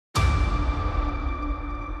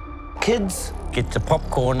Kids, get your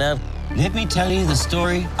popcorn now. Let me tell you the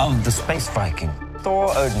story of the space Viking, Thor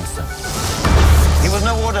Odinson. He was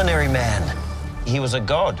no ordinary man. He was a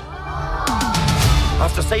god.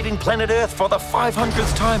 After saving planet Earth for the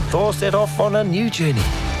 500th time, Thor set off on a new journey.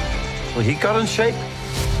 Well, he got in shape.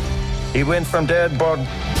 He went from dad bod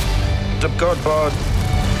to god bod.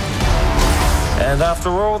 And after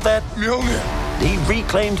all that, he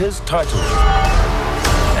reclaimed his title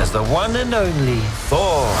as the one and only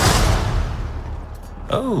Thor.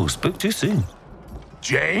 Oh, spoke too soon.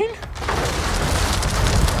 Jane?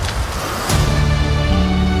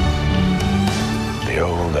 The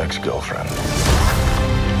old ex-girlfriend.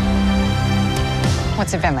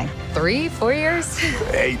 What's it been like? 3, 4 years?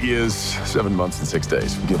 8 years, 7 months, and 6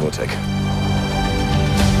 days, give or take.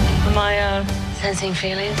 Am I sensing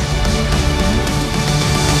feelings?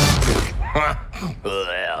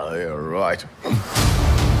 Well, you're right.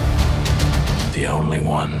 The only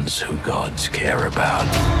ones who gods care about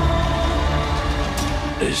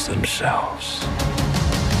is themselves.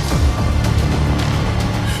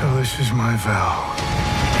 So this is my vow.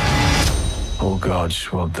 All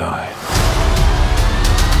gods will die.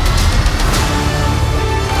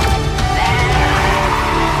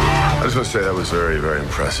 I just want to say that was very, very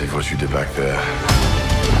impressive what you did back there.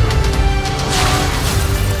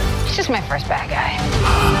 He's just my first bad guy.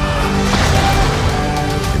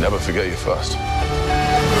 You never forget your first.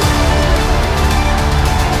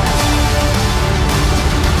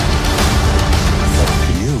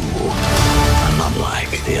 You are not like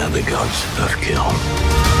the other gods of kill.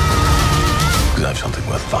 Because I have something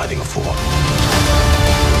worth fighting for.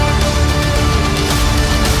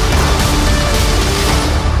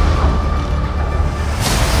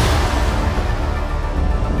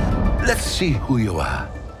 Let's see who you are.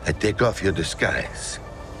 I take off your disguise.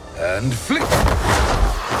 And flick.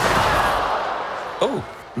 Oh.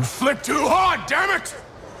 You flipped too hard, damn it!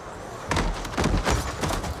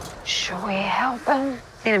 Should we help him?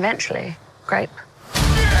 And eventually, grape.